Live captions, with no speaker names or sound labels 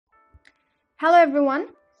Hello everyone,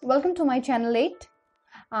 welcome to my channel 8.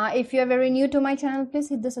 If you are very new to my channel, please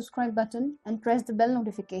hit the subscribe button and press the bell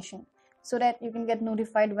notification so that you can get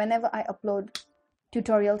notified whenever I upload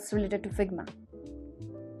tutorials related to Figma.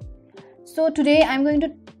 So today I'm going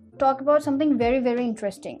to talk about something very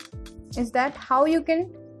interesting. Is that how you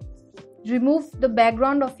can remove the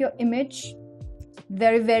background of your image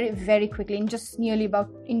very quickly in just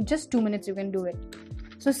 2 minutes you can do it.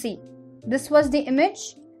 So see, this was the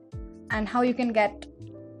image and how you can get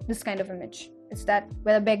this kind of image. It's that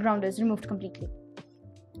where the background is removed completely.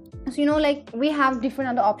 So like we have different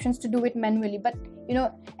other options to do it manually, but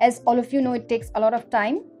as all of you know, it takes a lot of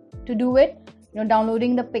time to do it,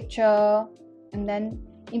 downloading the picture and then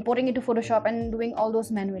importing it to Photoshop and doing all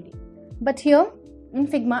those manually. But here in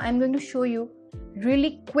Figma, I'm going to show you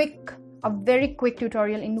a very quick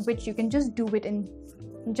tutorial in which you can just do it in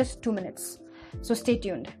just 2 minutes. So stay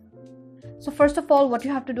tuned. So first of all, what you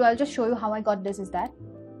have to do, I'll just show you how I got this, is that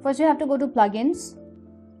first you have to go to plugins,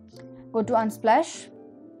 go to Unsplash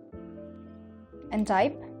and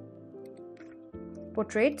type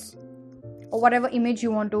portraits or whatever image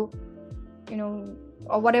you want to,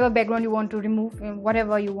 or whatever background you want to remove,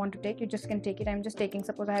 whatever you want to take, you just can take it. I'm just taking,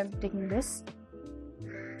 suppose I am taking this.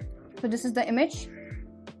 So this is the image.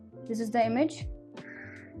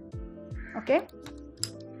 Okay.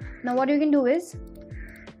 Now what you can do is,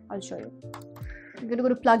 I'll show you. You're going to go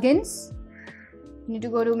to plugins. You need to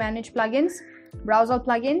go to manage plugins, browse all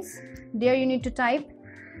plugins. There you need to type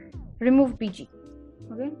remove BG.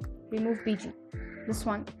 Okay, remove BG. This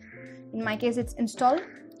one. In my case, it's installed.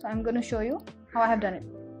 So I'm going to show you how I have done it.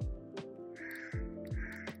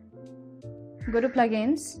 Go to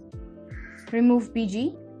plugins, remove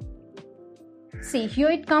BG. See, here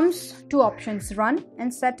it comes two options, run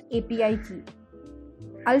and set API key.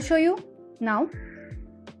 I'll show you now.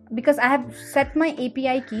 Because I have set my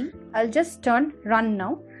API key, I'll just turn run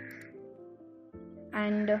now.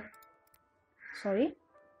 And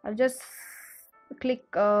I'll just click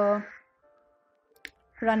run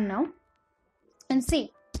now. And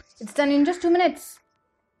see, it's done in just 2 minutes.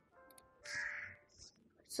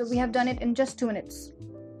 So we have done it in just 2 minutes.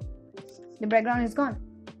 The background is gone.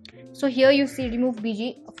 So here you see remove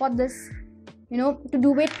BG. For this, to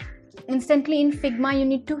do it instantly in Figma, you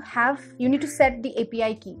need to set the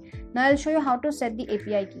API key. Now I'll show you how to set the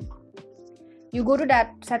API key. You go to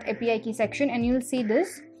that set API key section and you'll see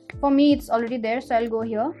this. For me, it's already there, so I'll go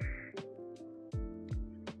here.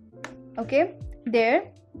 Okay,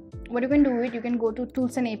 there. What you can do it, you can go to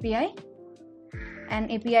tools and API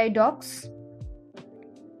docs.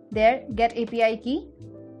 There, get API key.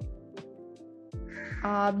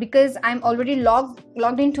 Because I'm already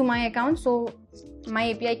logged into my account, so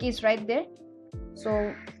my API key is right there.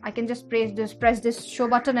 So I can just press this show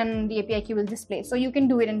button and the API key will display. So you can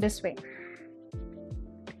do it in this way.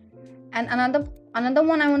 And another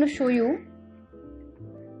one I want to show you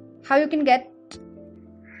how you can get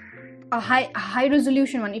a high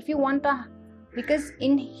resolution one. If you want because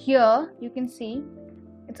in here you can see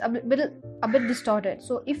it's a bit distorted.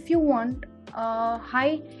 So if you want a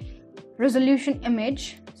high resolution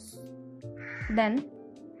image, then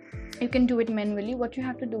you can do it manually. What you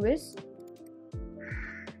have to do is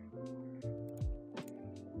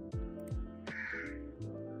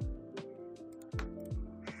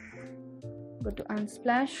go to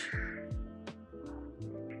Unsplash,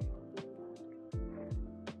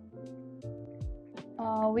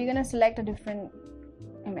 we're gonna select a different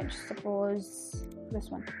image, suppose this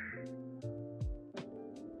one.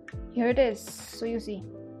 Here it is. So you see,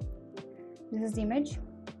 this is the image.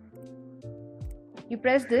 You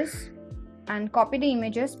press this and copy the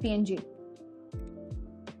image as PNG.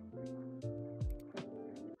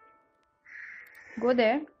 Go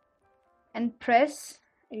there and press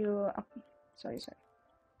you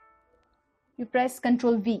press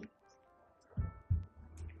Ctrl V.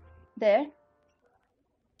 There.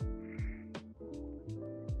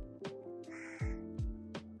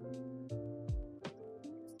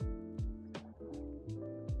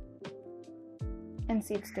 And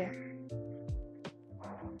see, it's there.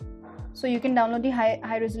 So you can download the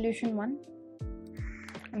high resolution one.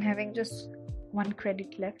 I'm having just one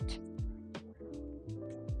credit left.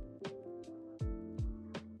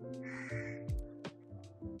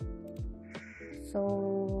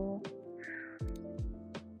 So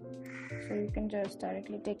you can just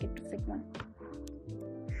directly take it to Figma.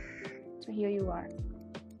 So here you are.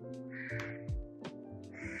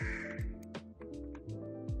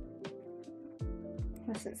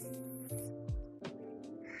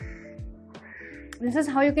 This is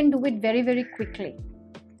how you can do it very quickly.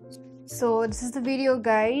 So this is the video,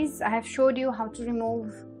 guys. I have showed you how to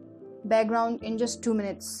remove background in just 2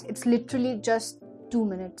 minutes. It's literally just 2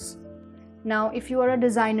 minutes. Now, if you are a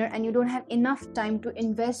designer and you don't have enough time to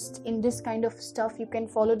invest in this kind of stuff, you can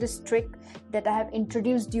follow this trick that I have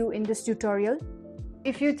introduced you in this tutorial.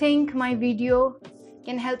 If you think my video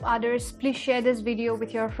can help others, please share this video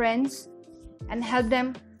with your friends and help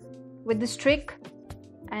them with this trick.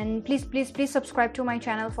 And please subscribe to my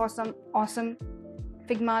channel for some awesome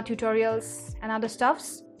Figma tutorials and other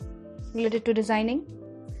stuffs related to designing.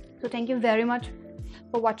 So thank you very much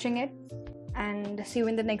for watching it, and see you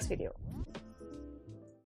in the next video.